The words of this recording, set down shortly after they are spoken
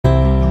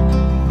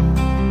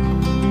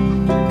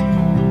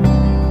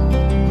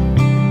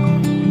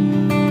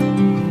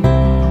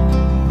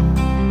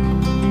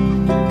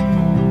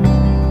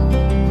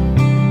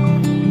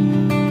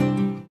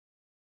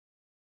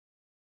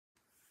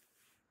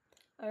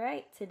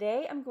Alright,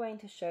 today I'm going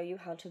to show you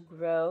how to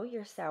grow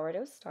your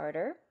sourdough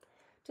starter.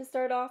 To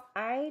start off,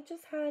 I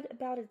just had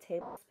about a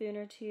tablespoon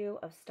or two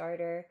of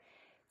starter,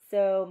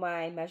 so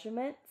my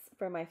measurements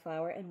for my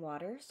flour and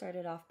water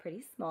started off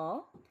pretty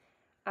small.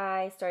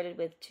 I started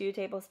with 2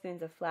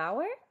 tablespoons of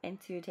flour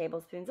and 2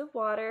 tablespoons of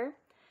water.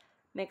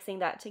 Mixing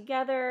that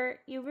together,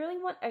 you really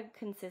want a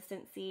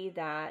consistency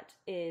that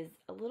is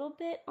a little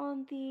bit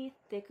on the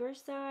thicker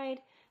side.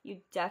 You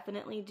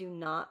definitely do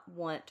not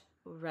want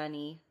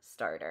runny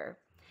starter.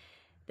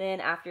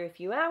 Then after a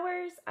few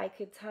hours, I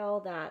could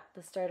tell that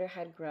the starter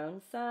had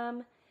grown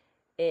some.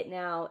 It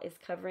now is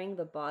covering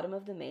the bottom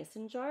of the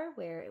mason jar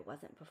where it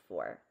wasn't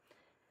before.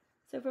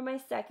 So for my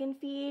second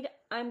feed,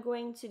 I'm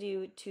going to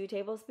do 2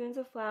 tablespoons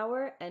of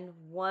flour and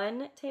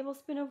 1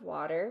 tablespoon of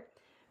water,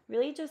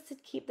 really just to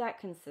keep that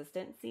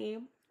consistency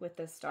with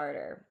the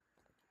starter.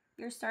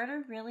 Your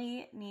starter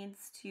really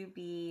needs to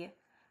be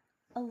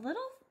a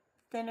little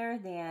thinner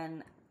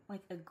than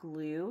like a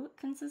glue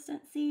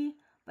consistency,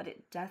 but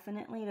it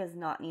definitely does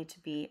not need to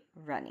be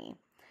runny.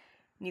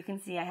 You can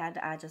see I had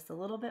to add just a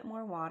little bit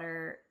more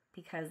water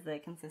because the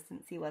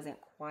consistency wasn't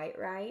quite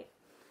right,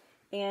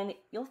 and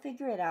you'll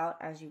figure it out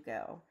as you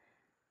go.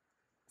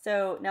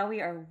 So now we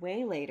are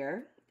way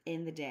later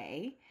in the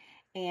day,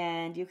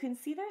 and you can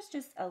see there's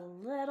just a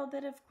little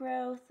bit of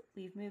growth.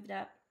 We've moved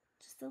up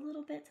just a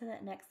little bit to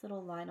that next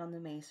little line on the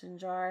mason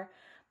jar,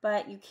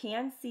 but you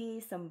can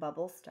see some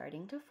bubbles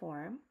starting to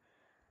form.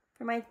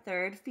 For my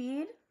third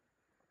feed,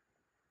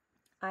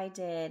 I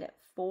did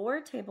 4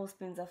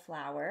 tablespoons of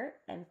flour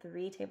and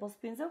 3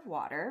 tablespoons of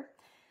water.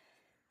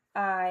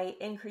 I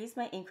increased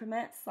my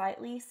increment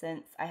slightly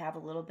since I have a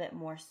little bit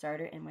more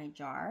starter in my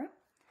jar.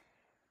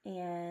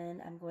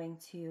 And I'm going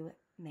to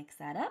mix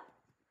that up.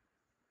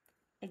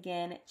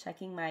 Again,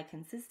 checking my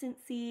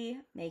consistency,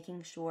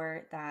 making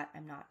sure that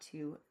I'm not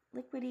too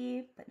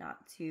liquidy, but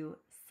not too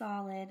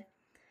solid.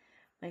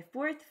 My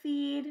fourth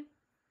feed,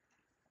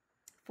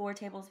 4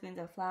 tablespoons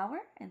of flour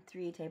and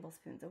 3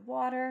 tablespoons of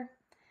water.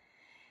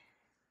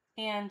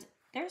 And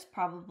there's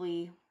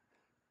probably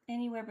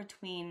anywhere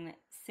between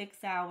 6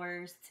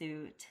 hours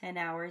to 10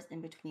 hours in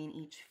between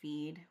each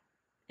feed.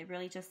 It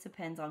really just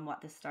depends on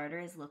what the starter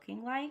is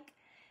looking like.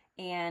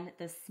 And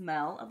the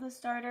smell of the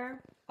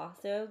starter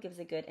also gives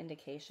a good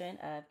indication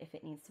of if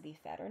it needs to be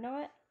fed or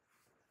not.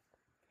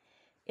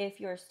 If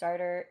your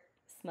starter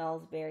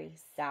smells very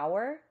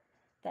sour,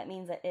 that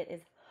means that it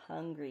is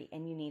hungry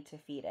and you need to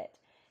feed it.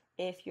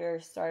 If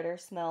your starter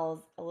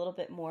smells a little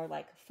bit more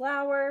like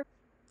flour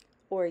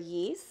or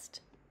yeast,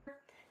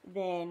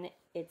 then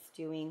it's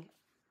doing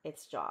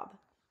its job.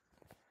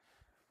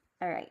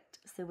 All right,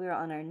 so we're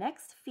on our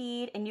next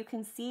feed, and you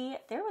can see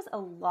there was a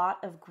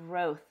lot of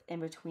growth in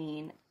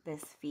between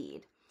this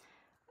feed.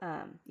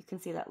 You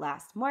can see that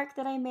last mark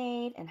that I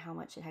made and how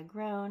much it had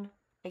grown.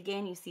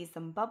 Again, you see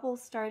some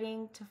bubbles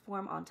starting to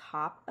form on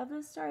top of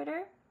the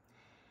starter.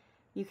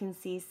 You can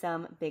see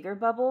some bigger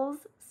bubbles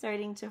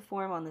starting to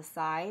form on the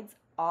sides.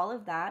 All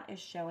of that is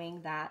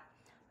showing that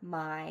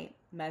my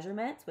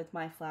measurements with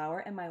my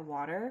flour and my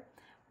water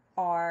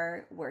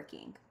are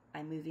working.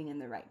 I'm moving in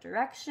the right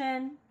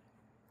direction.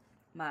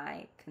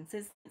 My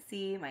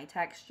consistency, my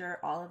texture,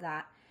 all of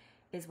that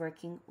is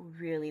working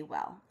really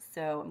well.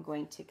 So I'm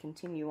going to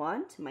continue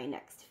on to my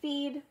next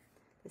feed.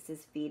 This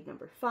is feed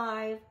number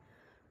 5.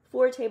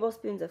 4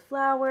 tablespoons of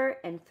flour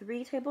and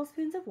 3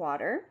 tablespoons of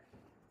water.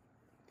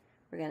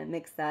 We're going to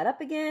mix that up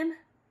again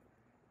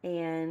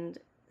and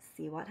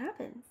see what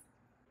happens.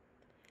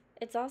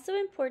 It's also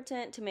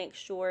important to make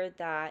sure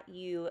that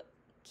you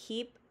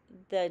keep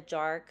the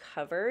jar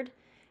covered.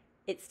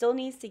 It still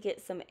needs to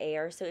get some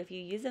air, so if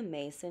you use a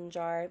mason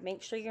jar,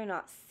 make sure you're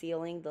not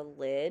sealing the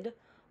lid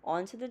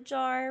onto the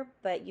jar,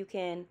 but you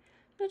can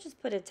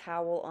just put a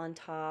towel on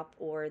top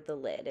or the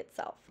lid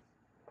itself.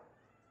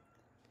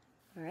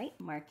 All right,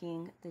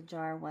 marking the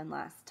jar one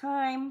last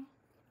time,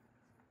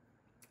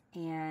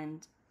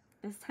 and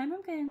this time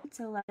I'm going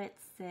to let it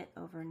sit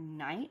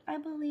overnight, I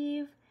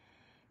believe.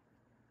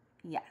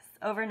 Yes,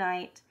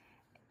 overnight.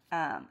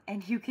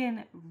 And you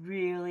can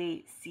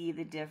really see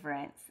the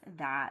difference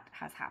that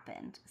has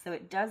happened. So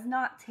it does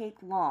not take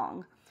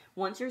long.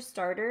 Once your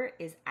starter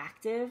is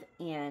active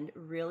and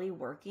really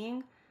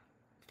working,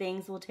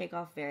 things will take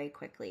off very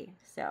quickly.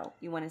 So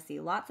you want to see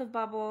lots of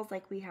bubbles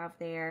like we have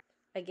there.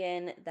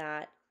 Again,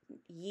 that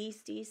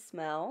yeasty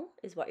smell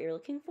is what you're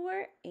looking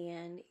for,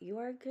 and you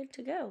are good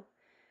to go.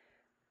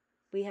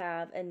 We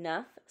have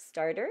enough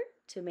starter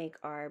to make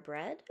our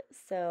bread,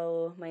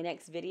 so my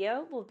next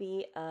video will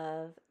be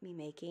of me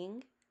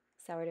making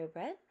sourdough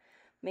bread.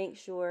 Make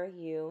sure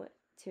you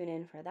tune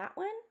in for that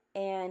one,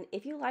 and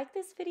if you like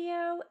this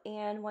video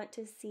and want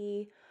to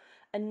see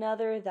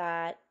another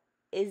that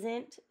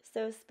isn't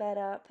so sped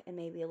up and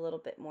maybe a little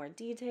bit more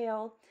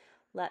detail,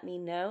 let me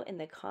know in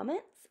the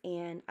comments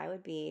and I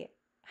would be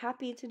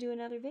happy to do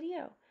another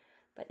video.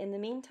 But in the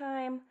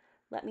meantime,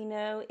 let me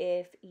know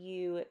if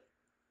you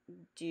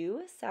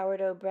do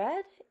sourdough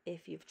bread,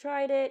 if you've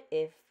tried it,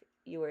 if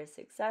you were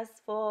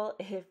successful.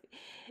 If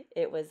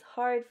it was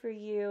hard for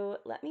you,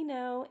 let me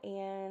know,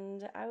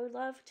 and I would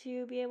love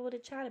to be able to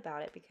chat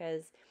about it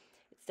because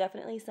it's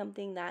definitely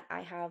something that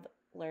I have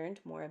learned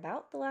more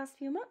about the last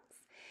few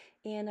months,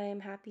 and I am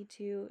happy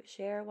to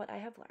share what I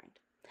have learned.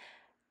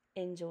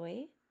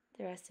 Enjoy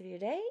the rest of your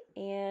day,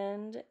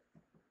 and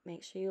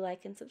make sure you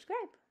like and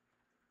subscribe.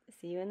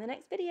 See you in the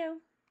next video.